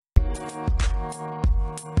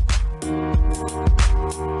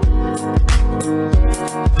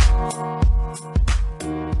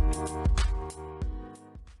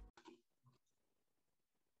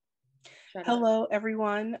Hello,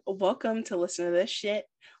 everyone. Welcome to Listen to This Shit,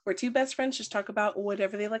 where two best friends just talk about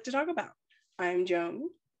whatever they like to talk about. I'm Joan.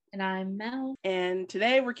 And I'm Mel. And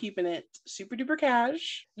today we're keeping it super duper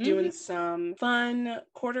cash, doing some fun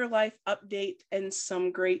quarter life update and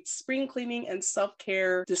some great spring cleaning and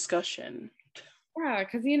self-care discussion. Yeah,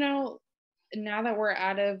 because, now that we're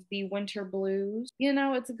out of the winter blues,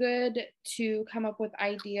 it's good to come up with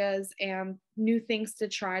ideas and new things to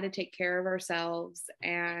try to take care of ourselves.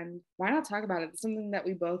 And why not talk about it? It's something that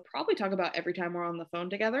we both probably talk about every time we're on the phone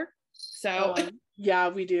together. So yeah,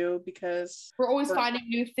 we do, because we're always finding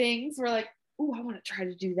new things. We're like, oh, I want to try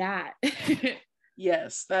to do that.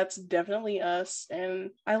 Yes, that's definitely us. And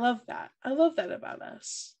I love that. I love that about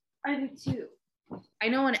us. I do too. I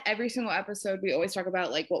know in every single episode, we always talk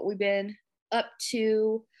about like what we've been up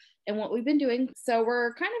to and what we've been doing. So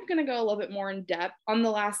we're kind of going to go a little bit more in depth on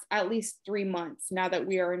the last at least 3 months now that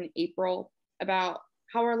we are in April, about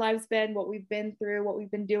how our lives been, what we've been through, what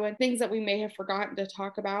we've been doing, things that we may have forgotten to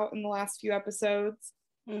talk about in the last few episodes.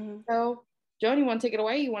 So Joan, you want to take it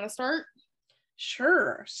away? You want to start?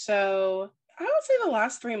 Sure. So I would say the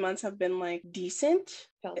last 3 months have been like decent.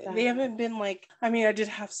 They haven't been like, I mean, I did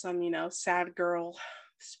have some, sad girl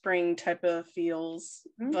spring type of feels,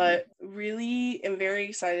 but really am very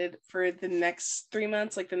excited for the next 3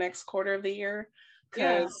 months, like the next quarter of the year,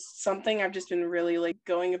 because something I've just been really like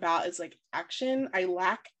going about is like action. I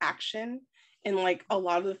lack action in like a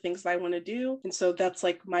lot of the things that I want to do. And so that's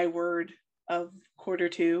like my word of quarter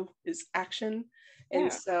two is action.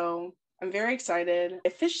 And so I'm very excited. I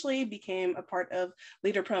officially became a part of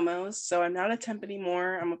Leader Promos. So I'm not a temp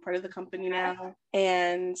anymore. I'm a part of the company now.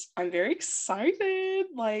 And I'm very excited.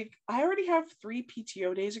 Like, I already have 3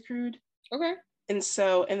 PTO days accrued. Okay. And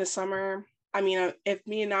so in the summer, I mean, if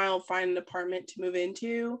me and Niall find an apartment to move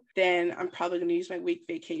into, then I'm probably going to use my week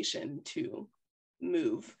vacation to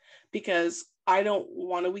move, because I don't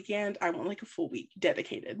want a weekend. I want like a full week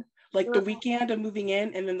dedicated. Like the weekend of moving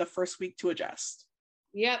in and then the first week to adjust.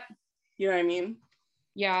 Yep. You know what I mean?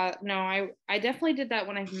 Yeah, no, I definitely did that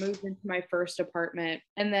when I moved into my first apartment.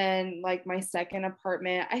 And then like my second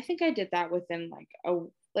apartment, I think I did that within like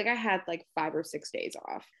I had like 5 or 6 days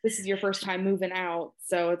off. This is your first time moving out,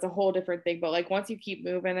 so it's a whole different thing. But like once you keep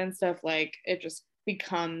moving and stuff, like it just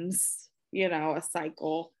becomes, a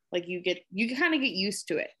cycle. Like you kind of get used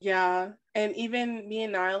to it. Yeah. And even me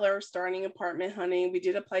and Niall are starting apartment hunting. We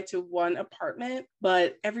did apply to one apartment,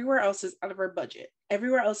 but everywhere else is out of our budget.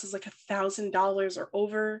 Everywhere else is like $1,000 or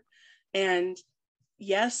over. And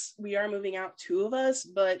yes, we are moving out 2 of us,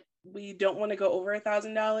 but we don't want to go over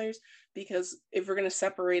 $1,000, because if we're going to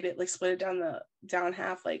separate it, like split it down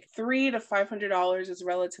half, like $300 to $500 is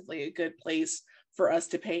relatively a good place for us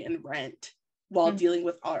to pay in rent while dealing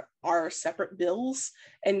with our separate bills.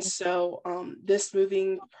 And so this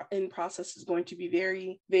moving in process is going to be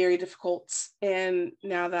very, very difficult. And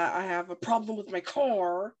now that I have a problem with my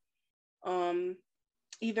car,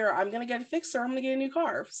 either I'm going to get it fixed or I'm going to get a new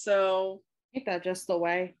car. So I think that's just the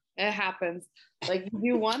way it happens. Like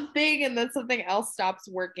you do one thing and then something else stops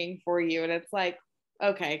working for you. And it's like,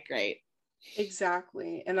 okay, great.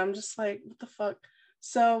 Exactly. And I'm just like, what the fuck?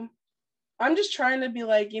 So I'm just trying to be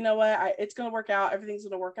like, you know what, it's going to work out. Everything's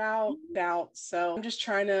going to work out. So I'm just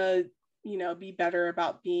trying to, be better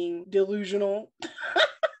about being delusional,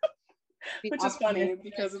 which is funny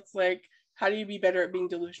because it's like, how do you be better at being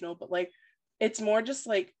delusional? But like, it's more just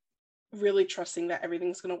like really trusting that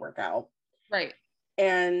everything's going to work out. Right.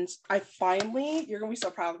 And you're going to be so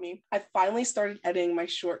proud of me. I finally started editing my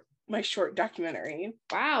short documentary.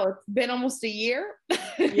 Wow, it's been almost a year.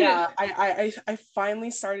 Yeah, I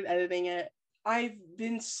finally started editing it. I've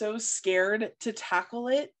been so scared to tackle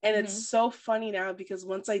it, and it's so funny now because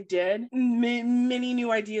once I did, many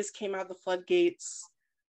new ideas came out the floodgates.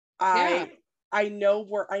 I know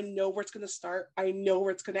where it's going to start. I know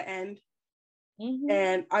where it's going to end.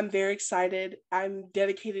 And I'm very excited. I'm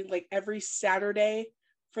dedicating like every Saturday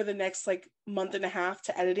for the next like month and a half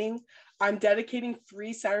to editing. I'm dedicating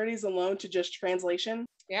 3 Saturdays alone to just translation.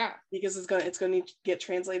 Yeah. Because it's going to need to get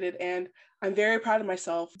translated, and I'm very proud of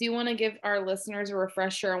myself. Do you want to give our listeners a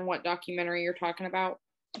refresher on what documentary you're talking about?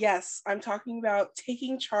 Yes, I'm talking about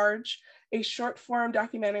Taking Charge, a short form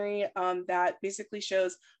documentary that basically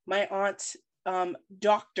shows my aunt,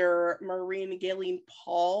 Dr. Maureen Galen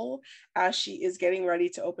Paul, as she is getting ready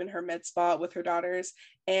to open her med spa with her daughters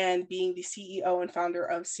and being the CEO and founder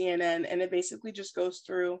of CNN. And it basically just goes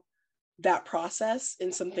through that process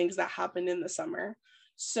and some things that happened in the summer.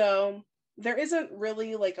 So there isn't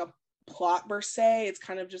really like a plot per se. It's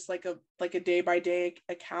kind of just like a day by day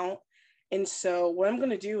account. And so what I'm going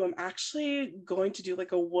to do, I'm actually going to do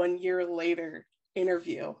like a 1 year later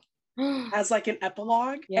interview as like an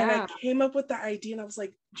epilogue. Yeah. And I came up with the idea and I was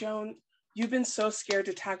like, Joan, you've been so scared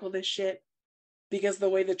to tackle this shit because the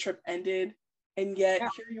way the trip ended. And yet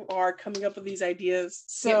here you are coming up with these ideas.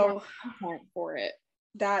 So for it.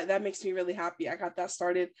 That makes me really happy. I got that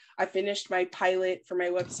started. I finished my pilot for my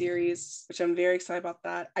web series, which I'm very excited about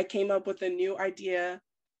that. I came up with a new idea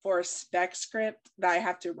for a spec script that I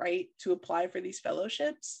have to write to apply for these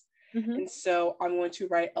fellowships. Mm-hmm. And so I'm going to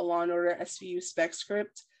write a Law & Order SVU spec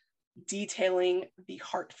script detailing the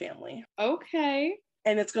Hart family. Okay.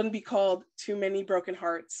 And it's going to be called Too Many Broken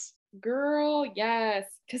Hearts. Girl, yes.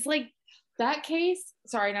 Because like that case,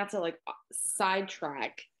 sorry, not to like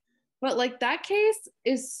sidetrack, but like that case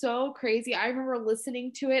is so crazy. I remember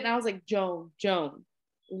listening to it and I was like, Joan,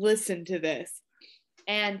 listen to this.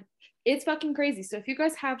 And it's fucking crazy. So if you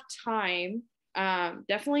guys have time,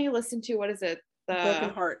 definitely listen to, what is it? The Broken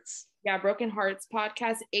Hearts. Yeah, Broken Hearts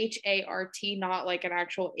podcast, HART, not like an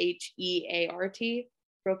actual HEART,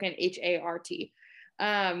 Broken HART.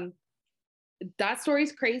 That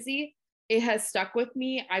story's crazy. It has stuck with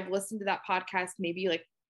me. I've listened to that podcast maybe like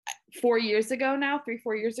 4 years ago now,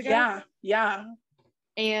 3-4 years ago. Yeah.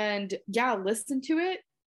 And yeah, listen to it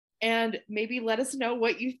and maybe let us know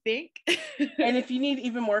what you think. And if you need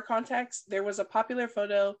even more context, there was a popular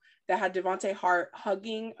photo that had Devonte Hart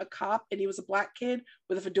hugging a cop, and he was a Black kid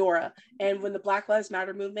with a fedora. And when the Black Lives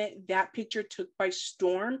Matter movement, that picture took by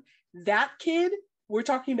storm. That kid, we're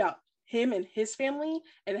talking about him and his family,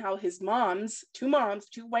 and how his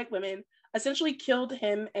two white women, essentially killed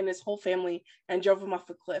him and his whole family and drove him off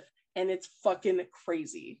a cliff. And it's fucking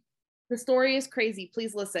crazy. The story is crazy.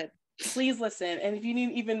 Please listen. And if you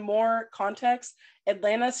need even more context,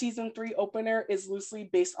 Atlanta season 3 opener is loosely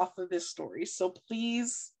based off of this story. So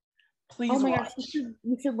please oh my watch. Gosh,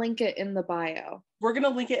 you should link it in the bio. We're gonna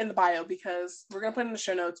link it in the bio because we're gonna put it in the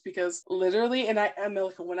show notes, because literally, and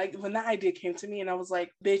Melika, when that idea came to me and I was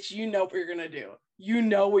like, bitch, you know what you're gonna do. You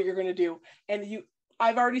know what you're gonna do. And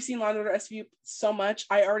I've already seen Law & Order SVU so much.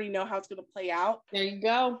 I already know how it's gonna play out. There you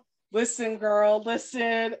go. Listen, girl, listen.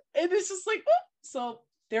 And it's just like, oh. So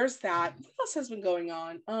there's that. What else has been going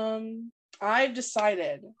on? I've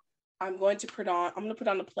decided I'm going to put on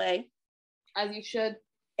a play. As you should.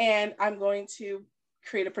 And I'm going to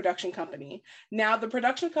create a production company. Now, the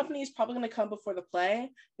production company is probably going to come before the play,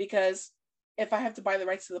 because if I have to buy the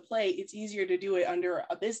rights to the play, it's easier to do it under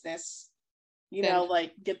a business,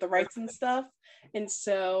 like get the rights and stuff. And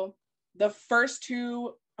so the first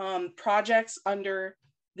 2 projects under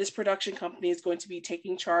this production company is going to be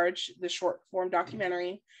Taking Charge, the short form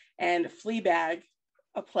documentary, and Fleabag,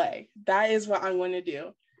 a play. That is what I'm going to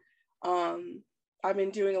do. I've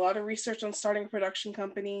been doing a lot of research on starting a production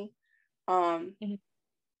company. And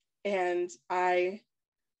I'm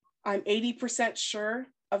 80% sure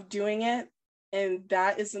of doing it. And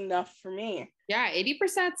that is enough for me. Yeah,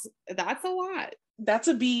 80%, that's a lot. That's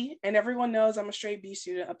a B. And everyone knows I'm a straight B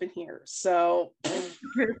student up in here. So...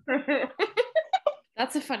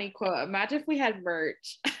 That's a funny quote. Imagine if we had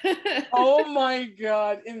merch. Oh my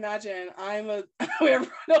God. Imagine. Everyone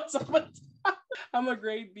knows I'm a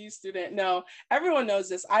grade B student. No, everyone knows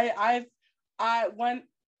this.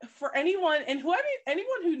 For anyone, and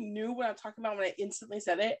anyone who knew what I'm talking about when I instantly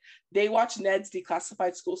said it, they watched Ned's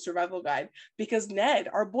Declassified School Survival Guide, because Ned,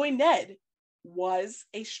 our boy Ned, was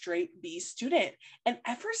a straight B student. And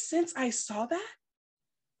ever since I saw that,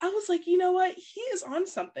 I was like, you know what? He is on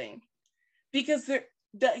something. Because the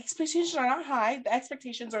expectations are not high. The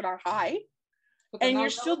expectations are not high. And you're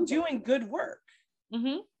still doing good work.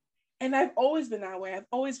 Mm-hmm. And I've always been that way.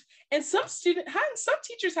 And some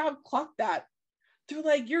teachers have clocked that. They're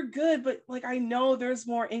like, you're good, but like, I know there's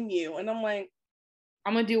more in you. And I'm like,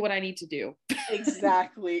 I'm going to do what I need to do.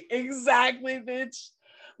 Exactly, bitch.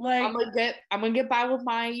 Like, I'm gonna get by with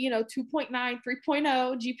my 2.9 3.0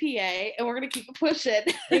 GPA, and we're gonna keep it pushing.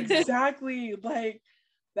 Exactly. Like,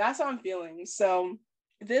 that's how I'm feeling. So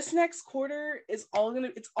this next quarter it's all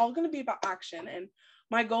gonna be about action. And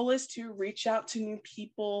my goal is to reach out to new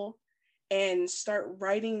people and start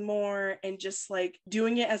writing more, and just like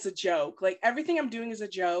doing it as a joke. Like, everything I'm doing is a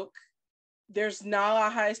joke. There's not a lot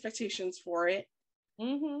of high expectations for it.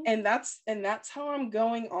 Mm-hmm. And that's how I'm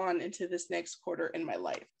going on into this next quarter in my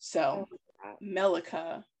life. So,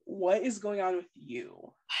 Melika, what is going on with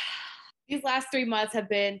you? These last 3 months have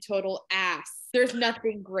been total ass. There's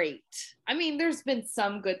nothing great. I mean, there's been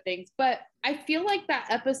some good things, but I feel like that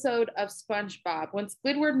episode of SpongeBob, when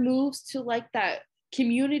Squidward moves to like that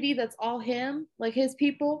community that's all him, like his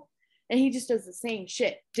people, and he just does the same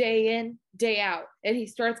shit day in, day out, and he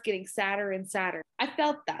starts getting sadder and sadder. I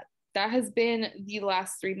felt that. That has been the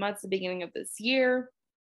last 3 months, the beginning of this year.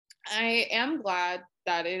 I am glad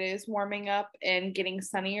that it is warming up and getting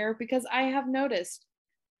sunnier, because I have noticed,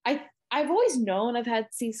 I've always known I've had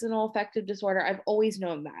seasonal affective disorder. I've always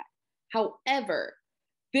known that. However,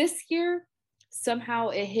 this year, somehow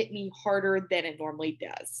it hit me harder than it normally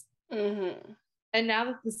does. Mm-hmm. And now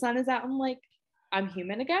that the sun is out, I'm like, I'm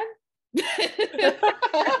human again.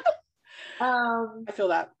 I feel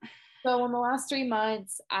that. So in the last 3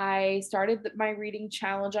 months, I started my reading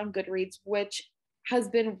challenge on Goodreads, which has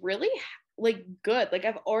been really like good. Like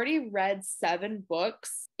I've already read 7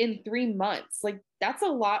 books in 3 months. Like that's a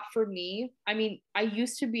lot for me. I mean, I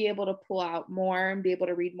used to be able to pull out more and be able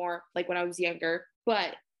to read more like when I was younger,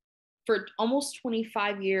 but for almost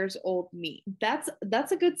 25 years old me, that's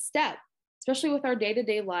a good step, especially with our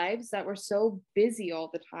day-to-day lives that we're so busy all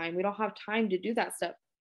the time. We don't have time to do that stuff.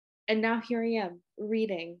 And now here I am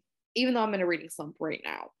reading, even though I'm in a reading slump right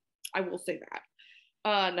now. I will say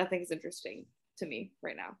that. Nothing's interesting to me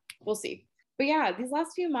right now. We'll see. But yeah, these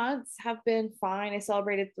last few months have been fine. I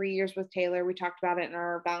celebrated 3 years with Taylor. We talked about it in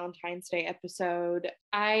our Valentine's Day episode.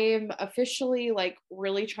 I'm officially like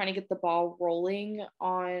really trying to get the ball rolling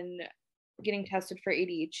on getting tested for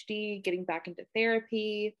ADHD, getting back into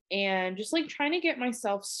therapy, and just like trying to get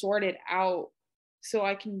myself sorted out so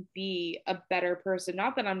I can be a better person.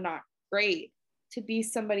 Not that I'm not great, to be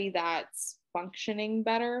somebody that's functioning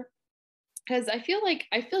better. Because I feel like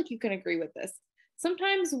you can agree with this.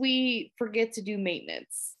 Sometimes we forget to do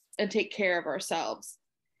maintenance and take care of ourselves.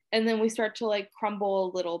 And then we start to like crumble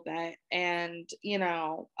a little bit and, you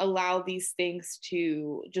know, allow these things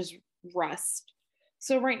to just rust.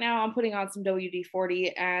 So right now I'm putting on some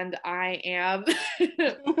WD-40 and I am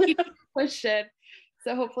pushing.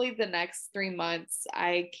 So hopefully the next 3 months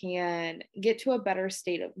I can get to a better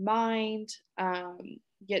state of mind,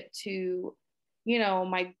 get to, you know,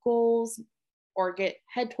 my goals, or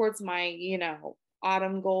head towards my, you know,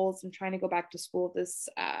 autumn goals. I'm trying to go back to school this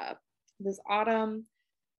autumn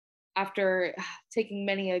after taking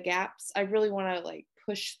many gaps. I really want to like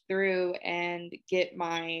push through and get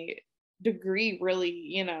my degree really,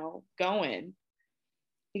 you know, going,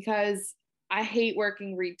 because I hate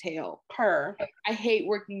working retail. I hate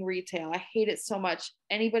working retail. I hate it so much.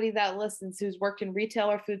 Anybody that listens who's worked in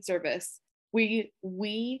retail or food service, we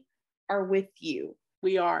are with you.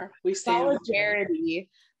 We stand solidarity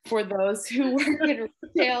for those who work in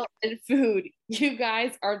retail and food. You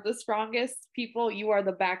guys are the strongest people. You are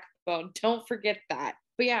the backbone. Don't forget that.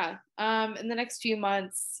 But yeah, in the next few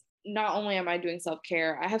months, not only am I doing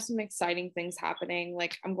self-care, I have some exciting things happening.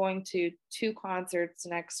 Like I'm going to 2 concerts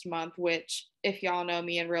next month, which if y'all know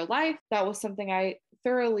me in real life, that was something I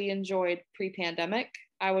thoroughly enjoyed pre-pandemic.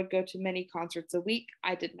 I would go to many concerts a week.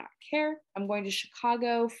 I did not care. I'm going to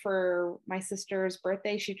Chicago for my sister's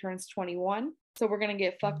birthday. She turns 21. So we're going to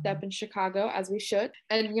get fucked up in Chicago, as we should.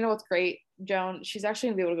 And you know what's great? Joan, she's actually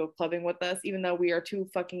going to be able to go clubbing with us, even though we are too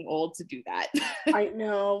fucking old to do that. I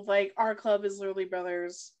know. Like our club is literally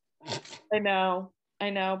brothers. I know,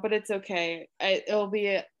 but it's okay. It'll be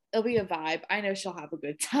a vibe. I know she'll have a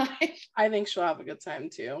good time. I think she'll have a good time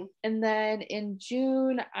too. And then in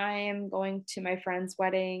June, I am going to my friend's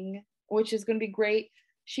wedding, which is going to be great.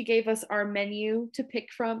 She gave us our menu to pick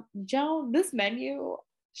from. Joan, this menu,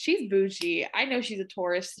 she's bougie. I know she's a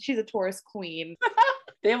tourist. She's a tourist queen.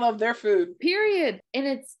 They love their food. Period.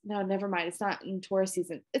 And no, never mind. It's not in tourist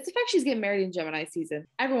season. It's the fact she's getting married in Gemini season.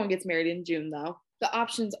 Everyone gets married in June though. The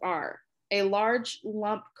options are a large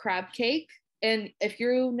lump crab cake. And if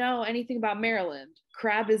you know anything about Maryland,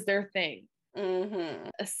 crab is their thing. Mm-hmm.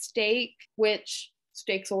 A steak, which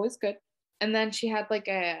steak's always good. And then she had like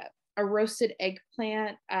a roasted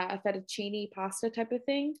eggplant, a fettuccine pasta type of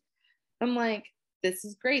thing. I'm like, this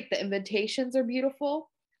is great. The invitations are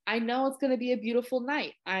beautiful. I know it's going to be a beautiful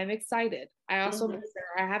night. I'm excited. I also miss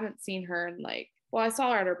her. I haven't seen her in I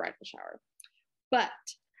saw her at her bridal shower, but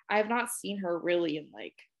I have not seen her really in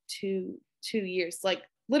like two years, like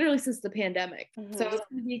literally since the pandemic. Mm-hmm. So it's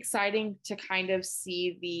going to be exciting to kind of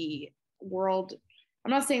see the world.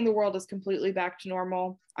 I'm not saying the world is completely back to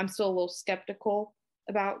normal. I'm still a little skeptical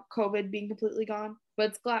about COVID being completely gone,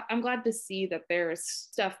 but I'm glad to see that there's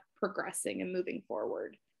stuff progressing and moving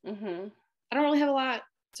forward. Mm-hmm. I don't really have a lot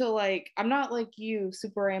to I'm not like you,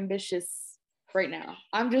 super ambitious right now.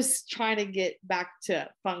 I'm just trying to get back to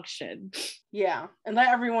function. Yeah. And let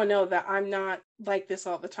everyone know that I'm not like this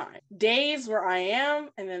all the time. Days where I am,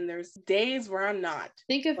 and then there's days where I'm not.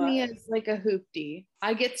 Think of me as like a hoopty.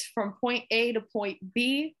 I get from point A to point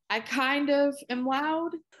B. I kind of am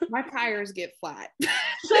loud. My tires get flat.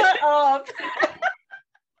 Shut up.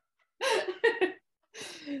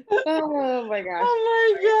 Oh my gosh. Oh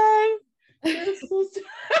my god.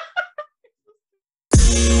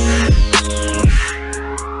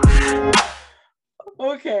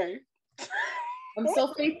 Okay. I'm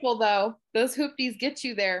so faithful though. Those hoopties get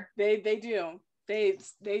you there. They do. They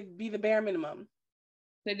be the bare minimum.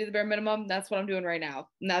 They do the bare minimum. That's what I'm doing right now.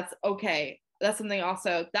 And that's okay. That's something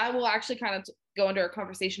also that will actually kind of go into our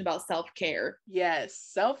conversation about self-care. Yes,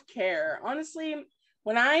 self-care. Honestly,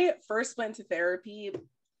 when I first went to therapy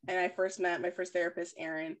and I first met my first therapist,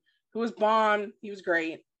 Aaron, who was bomb, he was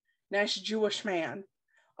great, nice Jewish man.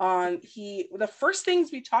 The first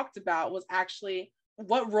things we talked about was actually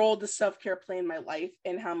what role does self-care play in my life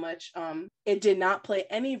and how much it did not play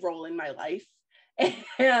any role in my life.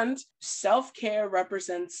 And self-care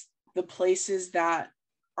represents the places that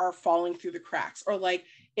are falling through the cracks, or like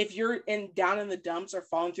if you're down in the dumps or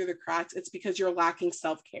falling through the cracks, it's because you're lacking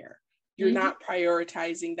self-care. You're not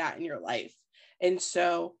prioritizing that in your life. And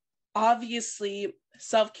so obviously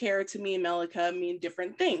self-care to me and Melika mean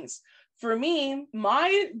different things. For me,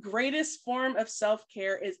 my greatest form of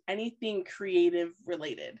self-care is anything creative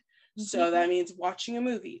related. So that means watching a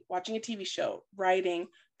movie, watching a TV show, writing,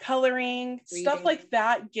 coloring, stuff like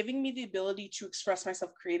that. Giving me the ability to express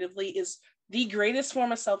myself creatively is the greatest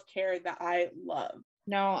form of self-care that I love.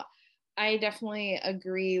 No, I definitely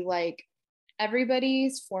agree. Like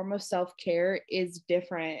everybody's form of self-care is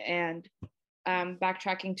different. And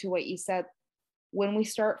backtracking to what you said, when we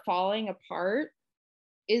start falling apart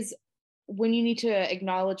is when you need to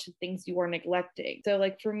acknowledge the things you are neglecting. So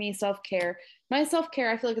like for me, my self-care,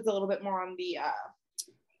 I feel like it's a little bit more on the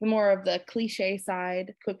more of the cliche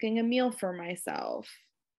side, cooking a meal for myself.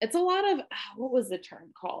 It's a lot of, what was the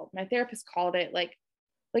term called? My therapist called it like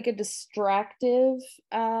a distractive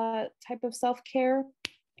type of self-care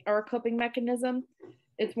or a coping mechanism.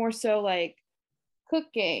 It's more so like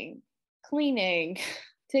cooking, cleaning,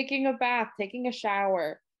 taking a bath, taking a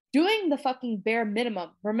shower, doing the fucking bare minimum,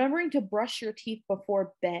 remembering to brush your teeth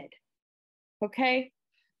before bed. Okay?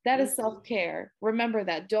 That is self-care. Remember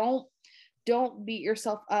that. Don't beat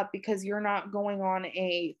yourself up because you're not going on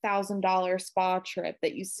a $1,000 spa trip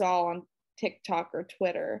that you saw on TikTok or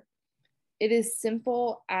Twitter. It is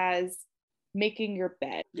simple as making your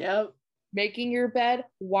bed. Yep. Making your bed,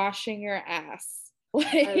 washing your ass.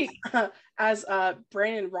 Like as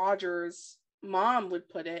Brandon Rogers' mom would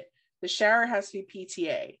put it, the shower has to be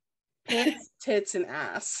PTA. Pits, tits, and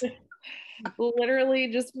ass.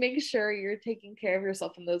 Literally just make sure you're taking care of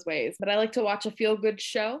yourself in those ways. But I like to watch a feel-good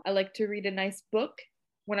show. I like to read a nice book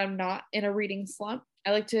when I'm not in a reading slump.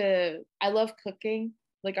 I love cooking.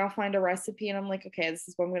 Like I'll find a recipe and I'm like, okay, this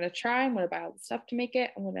is what I'm going to try. I'm going to buy all the stuff to make it.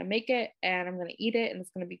 I'm going to make it and I'm going to eat it and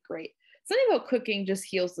it's going to be great. Something about cooking just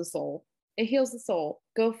heals the soul. It heals the soul.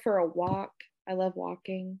 Go for a walk. I love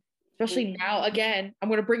walking, especially now. Again, I'm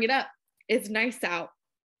going to bring it up. It's nice out.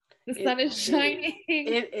 The sun is shining.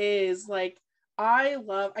 It is. Like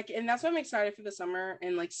and that's why I'm excited for the summer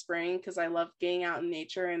and like spring, because I love getting out in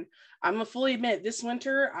nature. And I'm gonna fully admit, this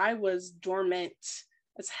winter I was dormant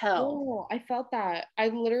as hell. Oh, I felt that.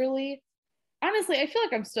 Honestly, I feel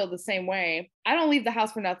like I'm still the same way. I don't leave the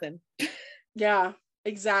house for nothing. Yeah,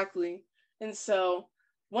 exactly. And so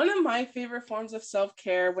one of my favorite forms of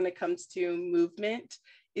self-care when it comes to movement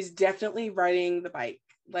is definitely riding the bike.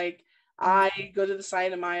 Like I go to the side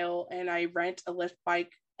of the mile and I rent a Lyft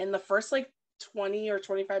bike, and the first like 20 or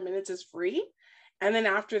 25 minutes is free. And then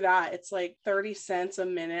after that, it's like 30 cents a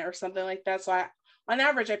minute or something like that. So on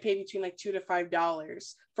average, I pay between like $2 to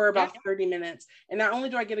 $5 for about 30 minutes. And not only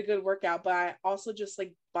do I get a good workout, but I also just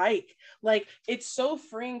like bike. Like it's so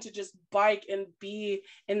freeing to just bike and be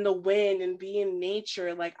in the wind and be in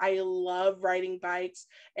nature. Like I love riding bikes.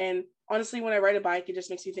 And honestly, when I ride a bike, it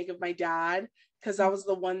just makes me think of my dad, because that was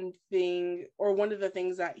the one thing, or one of the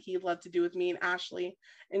things that he loved to do with me and Ashley.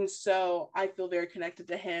 And so I feel very connected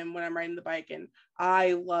to him when I'm riding the bike. And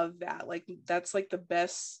I love that. Like, that's like the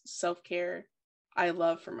best self-care I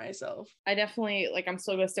love for myself. I definitely, like, I'm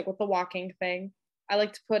still going to stick with the walking thing. I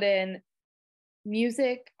like to put in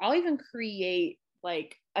music. I'll even create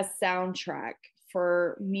like a soundtrack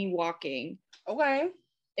for me walking. Okay.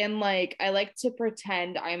 And like I like to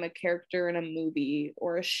pretend I'm a character in a movie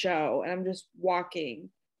or a show and I'm just walking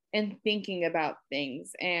and thinking about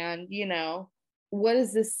things and what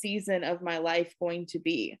is this season of my life going to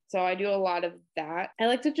be. So I do a lot of that. I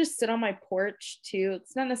like to just sit on my porch too.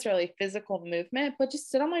 It's not necessarily physical movement, but just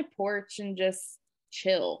sit on my porch and just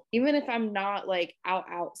chill. Even if I'm not like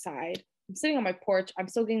outside, I'm sitting on my porch, I'm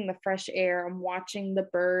still getting the fresh air, I'm watching the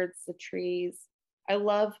birds, the trees. I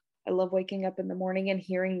love I love waking up in the morning and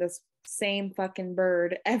hearing this same fucking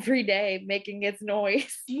bird every day making its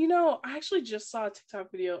noise. You know, I actually just saw a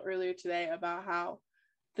TikTok video earlier today about how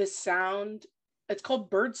the sound, it's called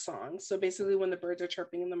bird song. So basically when the birds are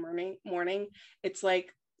chirping in the morning, it's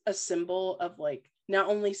like a symbol of like not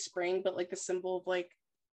only spring, but like a symbol of like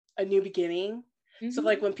a new beginning. Mm-hmm. So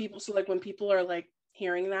like when people are like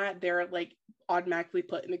hearing that, they're like automatically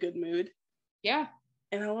put in a good mood. Yeah.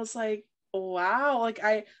 And I was like, wow, like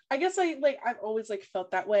I guess I've always like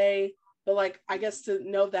felt that way, but like I guess to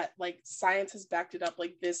know that like science has backed it up,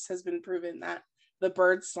 like this has been proven that the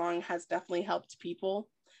bird song has definitely helped people,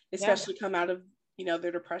 especially come out of, you know,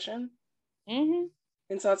 their depression. Mm-hmm.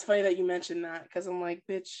 And so it's funny that you mentioned that, because I'm like,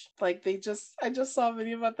 bitch, like I just saw a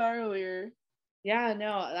video about that earlier. Yeah,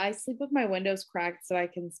 no, I sleep with my windows cracked so I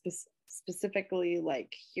can specifically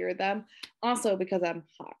like hear them. Also because I'm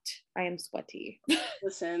hot. I am sweaty.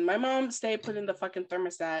 Listen, my mom stayed put in the fucking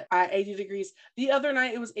thermostat at 80 degrees. The other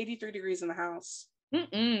night it was 83 degrees in the house.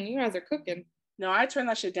 You guys are cooking. No, I turned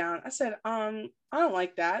that shit down. I said, I don't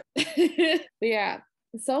like that. But yeah,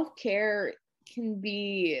 self-care can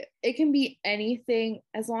be anything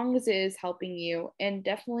as long as it is helping you, and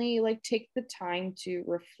definitely like take the time to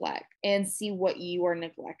reflect and see what you are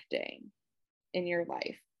neglecting in your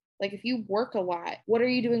life. Like if you work a lot, what are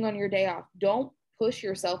you doing on your day off? Don't push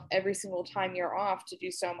yourself every single time you're off to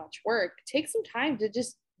do so much work. Take some time to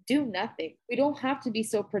just do nothing. We don't have to be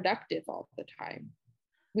so productive all the time.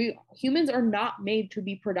 Humans are not made to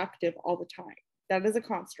be productive all the time. That is a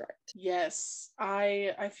construct. Yes,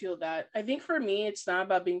 I feel that. I think for me, it's not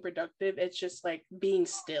about being productive. It's just like being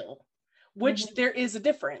still, which there is a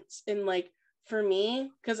difference in like, for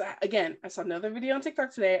me, because again, I saw another video on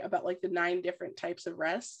TikTok today about like the 9 different types of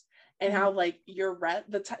rest and how like your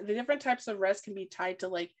rest, the different types of rest can be tied to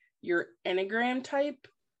like your Enneagram type.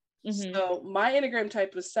 So my Enneagram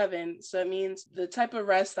type was 7. So it means the type of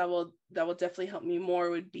rest that will definitely help me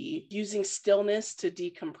more would be using stillness to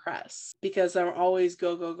decompress, because I'm always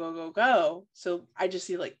go, go, go, go, go. So I just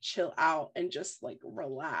need like chill out and just like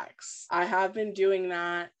relax. I have been doing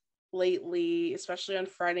that lately, especially on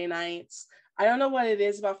Friday nights. I don't know what it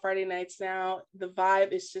is about Friday nights now. The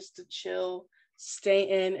vibe is just to chill,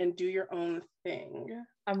 stay in and do your own thing.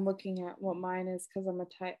 I'm looking at what mine is because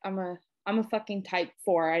I'm a fucking type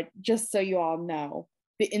 4. Just so you all know,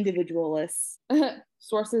 the individualists.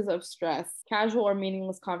 Sources of stress: casual or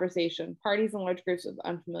meaningless conversation, parties and large groups of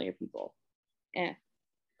unfamiliar people,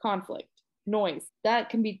 conflict, noise. That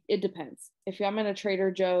can be, it depends. If I'm in a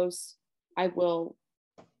Trader Joe's, I will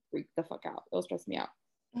freak the fuck out. It'll stress me out.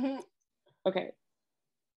 Okay.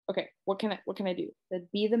 What can I do?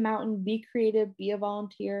 Be the mountain, be creative, be a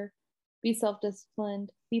volunteer, be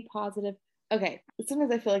self-disciplined, be positive. Okay,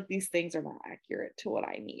 sometimes I feel like these things are not accurate to what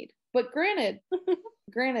I need. But granted,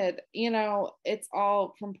 you know, it's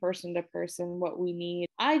all from person to person what we need.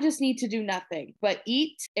 I just need to do nothing but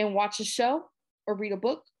eat and watch a show or read a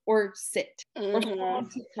book or sit or on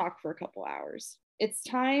TikTok for a couple hours. It's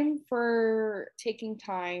time for taking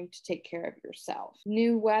time to take care of yourself.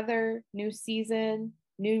 New weather, new season,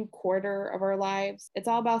 new quarter of our lives. It's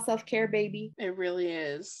all about self-care, baby. It really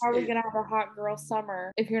is. How are we gonna have a hot girl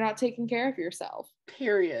summer if you're not taking care of yourself?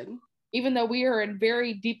 Period. Even though we are in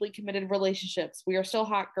very deeply committed relationships, we are still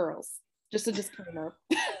hot girls. Just a disclaimer.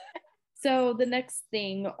 So the next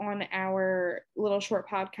thing on our little short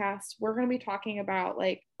podcast, we're going to be talking about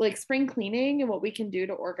like spring cleaning and what we can do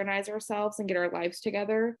to organize ourselves and get our lives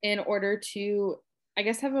together in order to, I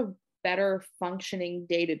guess, have a better functioning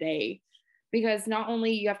day to day. Because not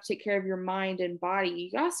only you have to take care of your mind and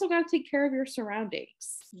body, you also got to take care of your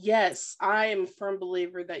surroundings. Yes, I am a firm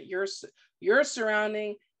believer that your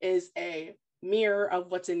surrounding is a mirror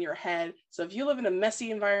of what's in your head. So if you live in a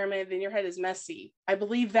messy environment, then your head is messy. I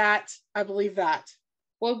believe that.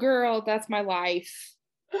 Well, girl, that's my life.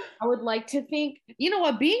 I would like to think, you know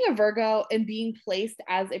what, being a Virgo and being placed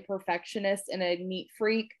as a perfectionist and a neat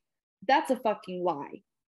freak, that's a fucking lie.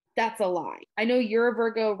 That's a lie. I know you're a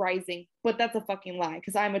Virgo rising, but that's a fucking lie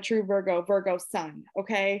because I'm a true Virgo sun,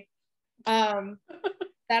 okay?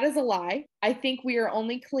 That is a lie. I think we are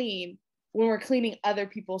only clean when we're cleaning other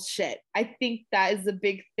people's shit. I think that is a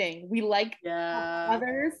big thing. We like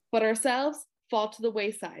others, but ourselves fall to the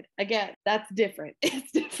wayside. Again, that's different.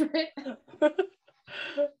 It's different.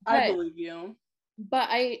 I believe you. But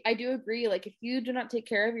I do agree. Like, if you do not take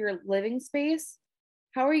care of your living space,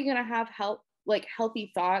 how are you going to have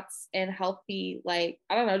healthy thoughts and healthy, like,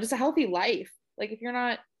 I don't know, just a healthy life? Like, if you're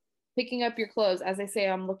not picking up your clothes, as I say,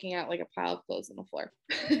 I'm looking at like a pile of clothes on the floor.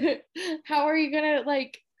 How are you going to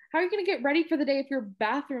How are you going to get ready for the day if your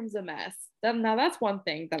bathroom's a mess? Now that's one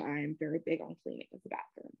thing that I am very big on cleaning is the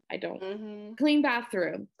bathroom. I don't clean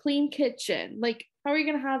bathroom, clean kitchen. Like, how are you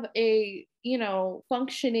going to have a,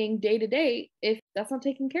 functioning day to day if that's not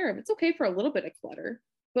taken care of? It's okay for a little bit of clutter,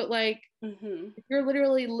 but like, if you're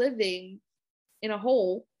literally living in a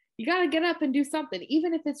hole, you got to get up and do something,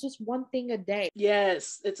 even if it's just one thing a day.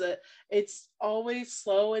 Yes, it's always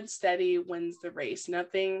slow and steady wins the race.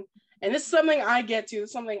 Nothing. And this is something I get to,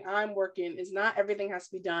 something I'm working is not everything has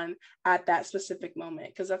to be done at that specific moment,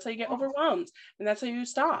 because that's how you get overwhelmed and that's how you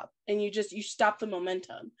stop and you stop the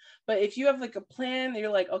momentum. But if you have like a plan, you're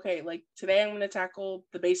like, okay, like today I'm going to tackle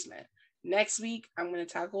the basement. Next week, I'm going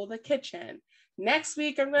to tackle the kitchen. Next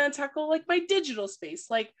week, I'm going to tackle like my digital space.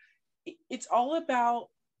 Like it's all about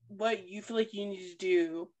what you feel like you need to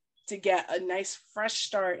do to get a nice fresh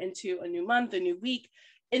start into a new month, a new week.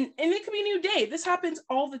 And it could be a new day. This happens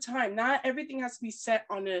all the time. Not everything has to be set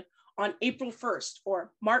on April 1st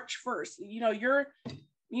or March 1st. Your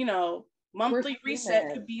monthly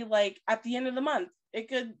reset could be like at the end of the month. It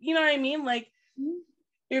could, you know what I mean? Like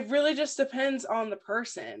it really just depends on the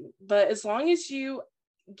person. But as long as you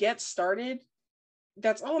get started,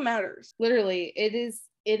 that's all that matters. Literally, it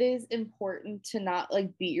is important to not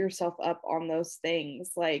like beat yourself up on those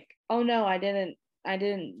things. Like, oh no, I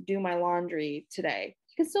didn't do my laundry today.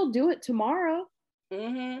 You can still do it tomorrow.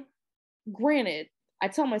 Granted, I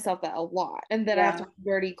tell myself that a lot, and then I have to have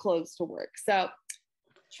dirty clothes to work. So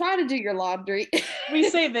try to do your laundry. I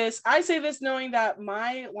say this knowing that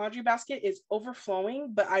my laundry basket is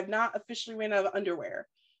overflowing, but I've not officially ran out of underwear.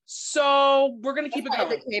 So we're gonna keep it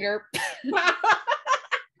going. Indicator.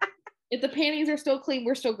 If the panties are still clean,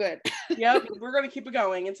 we're still good. Yep, we're gonna keep it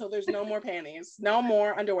going until there's no more panties, no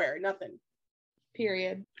more underwear, nothing.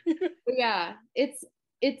 Period. But yeah, it's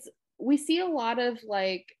we see a lot of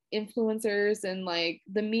like influencers and like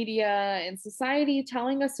the media and society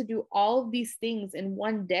telling us to do all of these things in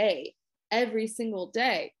one day, every single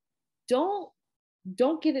day. Don't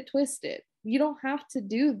get it twisted. You don't have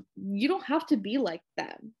to be like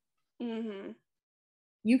them.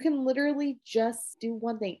 You can literally just do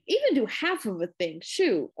one thing, even do half of a thing.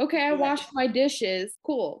 Shoot, okay, I washed my dishes,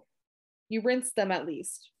 cool. You rinse them at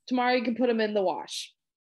least. Tomorrow you can put them in the wash.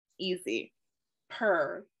 Easy.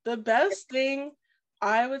 The best thing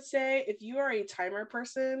I would say, if you are a timer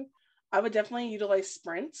person, I would definitely utilize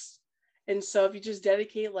sprints. And so if you just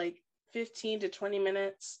dedicate like 15 to 20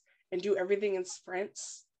 minutes and do everything in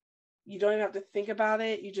sprints, you don't even have to think about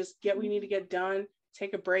it. You just get what you need to get done,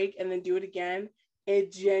 take a break, and then do it again.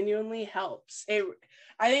 It genuinely helps.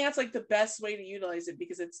 I think that's like the best way to utilize it,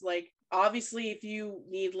 because it's like, obviously if you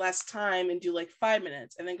need less time and do like 5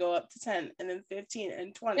 minutes and then go up to 10 and then 15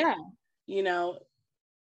 and 20,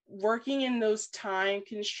 working in those time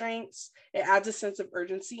constraints, it adds a sense of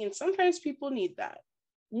urgency, and sometimes people need that.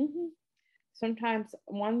 Sometimes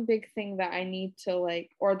one big thing that I need to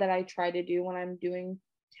like, or that I try to do when I'm doing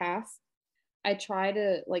tasks, I try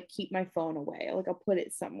to like keep my phone away. Like I'll put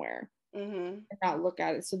it somewhere and not look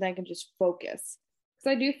at it, so that I can just focus.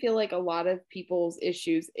 Because I do feel like a lot of people's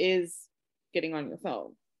issues is getting on your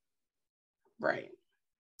phone. Right.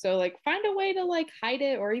 So like find a way to like hide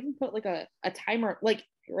it, or even put like a timer. Like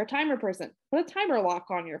if you're a timer person, put a timer lock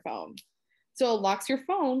on your phone. So it locks your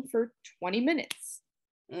phone for 20 minutes.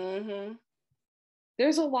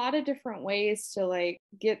 There's a lot of different ways to like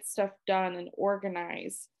get stuff done and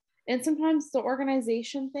organize. And sometimes the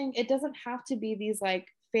organization thing, it doesn't have to be these like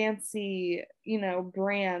fancy,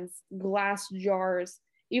 brands, glass jars,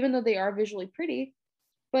 even though they are visually pretty,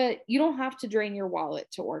 but you don't have to drain your wallet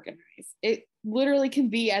to organize. It literally can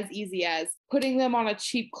be as easy as putting them on a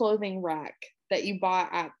cheap clothing rack that you bought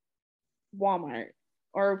at Walmart,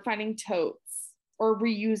 or finding totes, or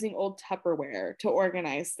reusing old Tupperware to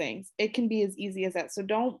organize things. It can be as easy as that. So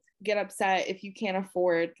don't get upset if you can't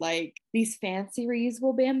afford like these fancy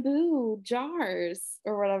reusable bamboo jars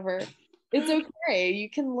or whatever. It's okay. You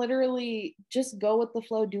can literally just go with the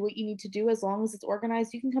flow, do what you need to do. As long as it's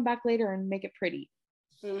organized, you can come back later and make it pretty.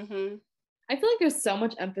 I feel like there's so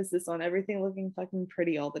much emphasis on everything looking fucking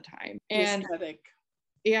pretty all the time. And aesthetic.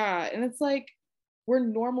 Yeah, and it's like, we're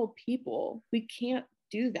normal people. We can't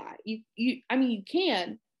do that. You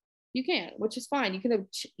can, which is fine. You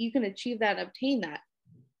can achieve that and obtain that,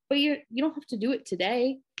 but you don't have to do it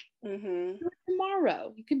today. Do it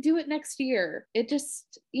tomorrow. You can do it next year. It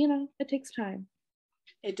just, it takes time.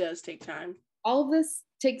 It does take time. All of this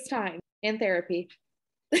takes time and therapy.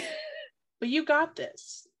 But you got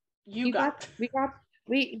this. We got We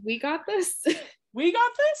got this. We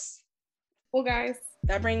got this. Well, guys,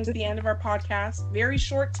 that brings the end of our podcast. Very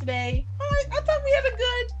short today. I thought we had a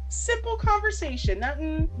good, simple conversation.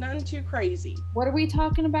 Nothing too crazy. What are we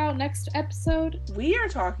talking about next episode? We are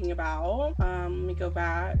talking about, let me go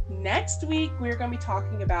back. Next week, we're going to be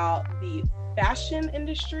talking about the fashion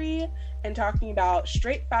industry and talking about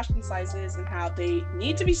straight fashion sizes and how they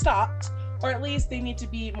need to be stopped, or at least they need to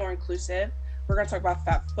be more inclusive. We're going to talk about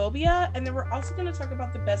fat phobia, and then we're also going to talk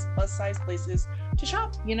about the best plus size places to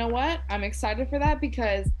shop. You know what? I'm excited for that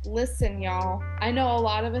because, listen, y'all, I know a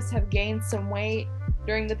lot of us have gained some weight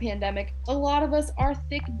during the pandemic. A lot of us are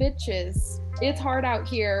thick bitches. It's hard out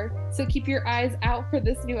here, so keep your eyes out for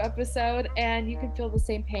this new episode, and you can feel the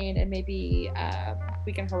same pain, and maybe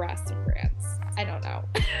we can harass some brands. I don't know.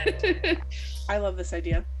 I love this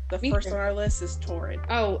idea. The first on our list is Torrid.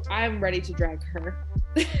 Oh, I'm ready to drag her.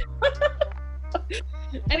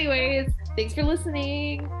 Anyways, thanks for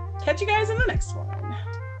listening. Catch you guys in the next one.